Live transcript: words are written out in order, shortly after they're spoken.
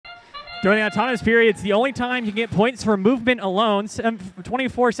During the autonomous period, it's the only time you can get points for movement alone.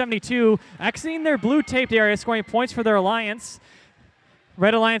 24-72, exiting their blue taped area, scoring points for their alliance.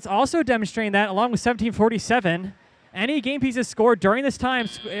 Red Alliance also demonstrating that, along with 1747. Any game pieces scored during this time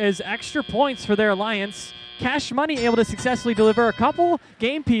is extra points for their alliance. Cash Money able to successfully deliver a couple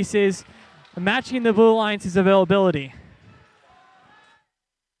game pieces, matching the Blue Alliance's availability.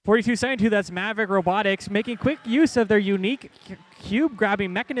 42-72, that's Maverick Robotics, making quick use of their unique cube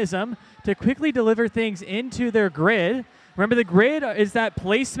grabbing mechanism to quickly deliver things into their grid. Remember, the grid is that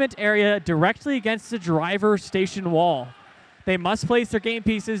placement area directly against the driver station wall. They must place their game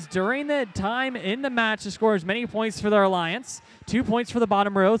pieces during the time in the match to score as many points for their alliance. 2 points for the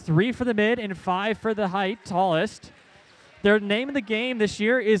bottom row, 3 for the mid, and 5 for the height, tallest. Their name of the game this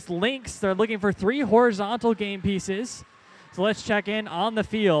year is Lynx. They're looking for 3 horizontal game pieces. So let's check in on the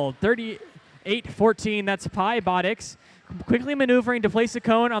field. 38-14, that's Robotics. Quickly maneuvering to place a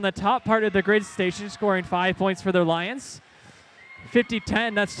cone on the top part of the grid station, scoring 5 points for their alliance.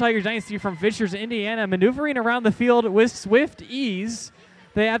 50-10, that's Tiger Dynasty from Fishers, Indiana, maneuvering around the field with swift ease.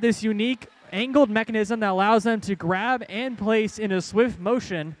 They have this unique angled mechanism that allows them to grab and place in a swift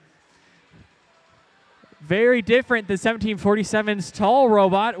motion. Very different than 1747's tall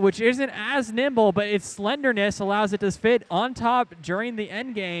robot, which isn't as nimble, but its slenderness allows it to fit on top during the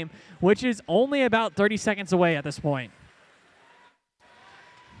end game, which is only about 30 seconds away at this point.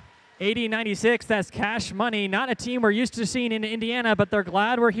 80-96, that's Cash Money. Not a team we're used to seeing in Indiana, but they're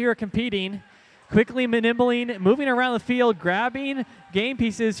glad we're here competing. Quickly nimbling, moving around the field, grabbing game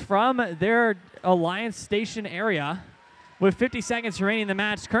pieces from their alliance station area. With 50 seconds remaining in the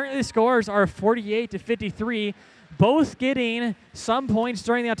match, currently the scores are 48-53, both getting some points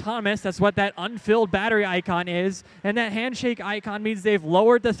during the autonomous. That's what that unfilled battery icon is. And that handshake icon means they've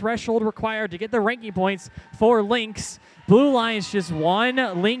lowered the threshold required to get the ranking points for Lynx. Blue Lions just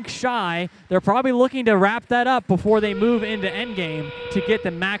 1 link shy. They're probably looking to wrap that up before they move into endgame to get the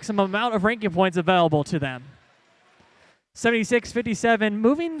maximum amount of ranking points available to them. 76-57,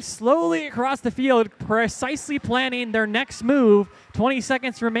 moving slowly across the field, precisely planning their next move. 20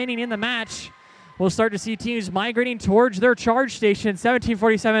 seconds remaining in the match. We'll start to see teams migrating towards their charge station.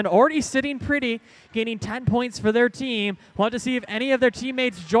 1747 already sitting pretty, gaining 10 points for their team. We'll have to see if any of their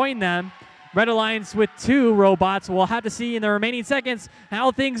teammates join them. Red Alliance with 2 robots. We'll have to see in the remaining seconds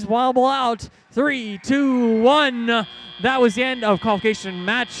how things wobble out. 3, 2, 1. That was the end of qualification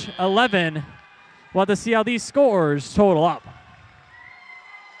match 11. We'll have to see how these scores total up.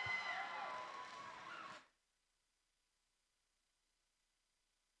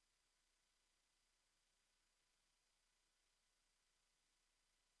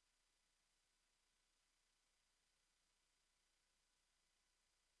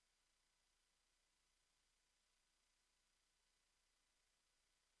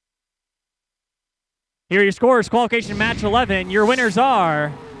 Here are your scores, qualification match 11. Your winners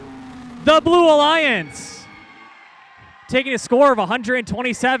are the Blue Alliance, taking a score of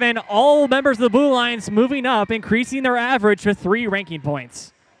 127. All members of the Blue Alliance moving up, increasing their average to 3 ranking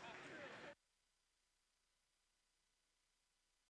points.